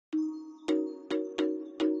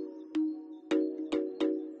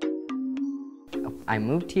I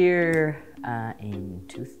moved here in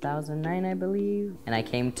 2009, I believe, and I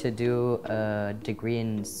came to do a degree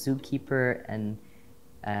in zookeeper and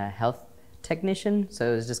health technician.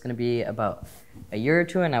 So it was just going to be about a year or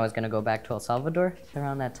two, and I was going to go back to El Salvador.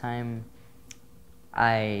 Around that time,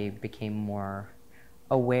 I became more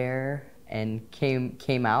aware and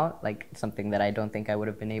came out, like something that I don't think I would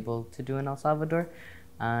have been able to do in El Salvador.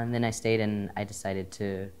 And then I stayed, and I decided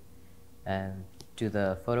to do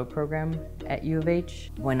the photo program at U of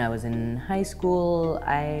H. When I was in high school,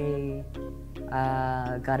 I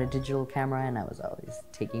got a digital camera, and I was always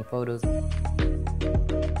taking photos. In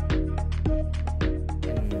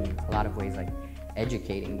a lot of ways, like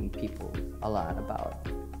educating people a lot about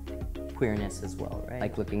queerness as well, right?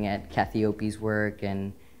 Like looking at Kathy Opie's work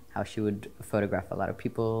and how she would photograph a lot of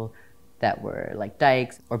people that were like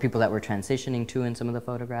dykes or people that were transitioning too in some of the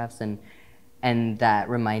photographs, and that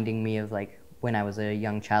reminding me of like when I was a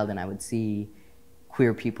young child and I would see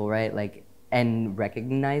queer people, right? Like, and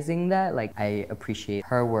recognizing that, like I appreciate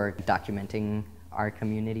her work documenting our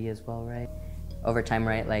community as well, right? Over time,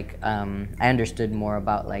 right, like I understood more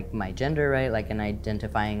about like my gender, right? Like, and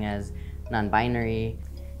identifying as non-binary.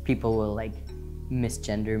 People will like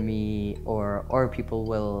misgender me, or people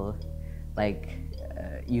will like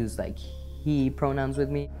use like he pronouns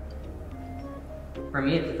with me. For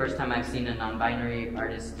me, it's the first time I've seen a non-binary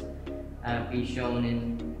artist be shown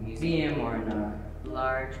in a museum or in a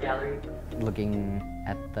large gallery. Looking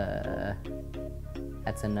at the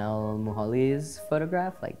Etzenel Muhali's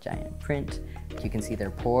photograph, like giant print, you can see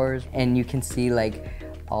their pores, and you can see like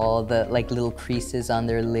all the like little creases on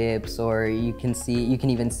their lips, or you can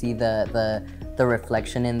even see the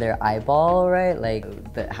reflection in their eyeball, right? Like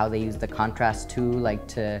how they use the contrast too, like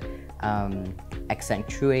to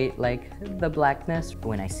accentuate like the blackness.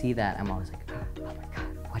 When I see that, I'm always like, oh my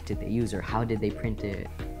God, what did they use, or how did they print it?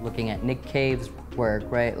 Looking at Nick Cave's work,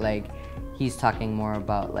 right? Like he's talking more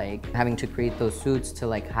about like having to create those suits to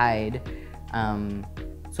like hide,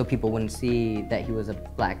 so people wouldn't see that he was a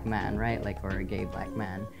black man, right? Like, or a gay black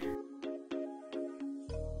man.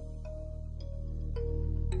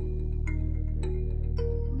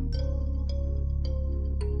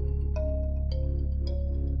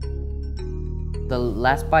 The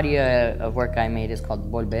last body of work I made is called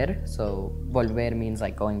Volver. So Volver means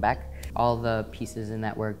like going back. All the pieces in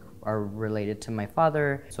that work are related to my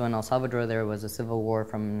father. So in El Salvador, there was a civil war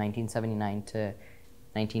from 1979 to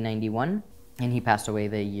 1991, and he passed away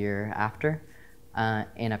the year after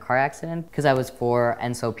in a car accident. Because I was 4,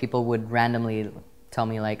 and so people would randomly tell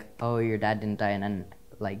me like, oh, your dad didn't die, and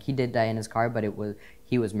like he did die in his car, but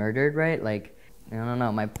he was murdered, right? Like, I don't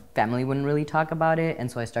know, my family wouldn't really talk about it,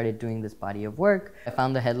 and so I started doing this body of work. I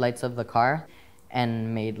found the headlights of the car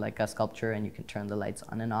and made like a sculpture, and you can turn the lights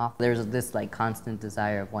on and off. There's this like constant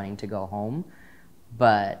desire of wanting to go home,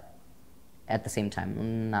 but at the same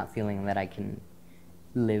time, not feeling that I can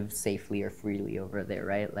live safely or freely over there,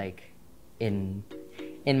 right? Like in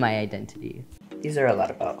my identity. These are a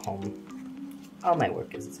lot about home. All my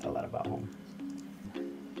work is a lot about home.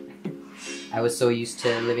 I was so used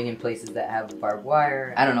to living in places that have barbed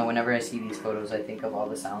wire. I don't know, whenever I see these photos, I think of all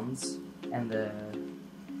the sounds and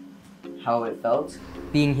how it felt.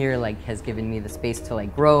 Being here like has given me the space to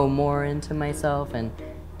like grow more into myself and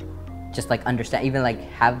just like understand, even like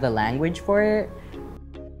have the language for it.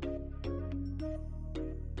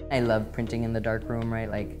 I love printing in the dark room,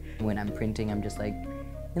 right? Like when I'm printing, I'm just like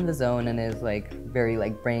in the zone, and it's like very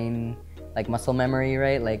like brain, like muscle memory,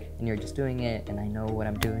 right? Like, and you're just doing it, and I know what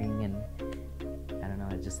I'm doing, and I don't know,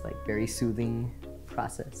 it's just like very soothing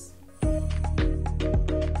process.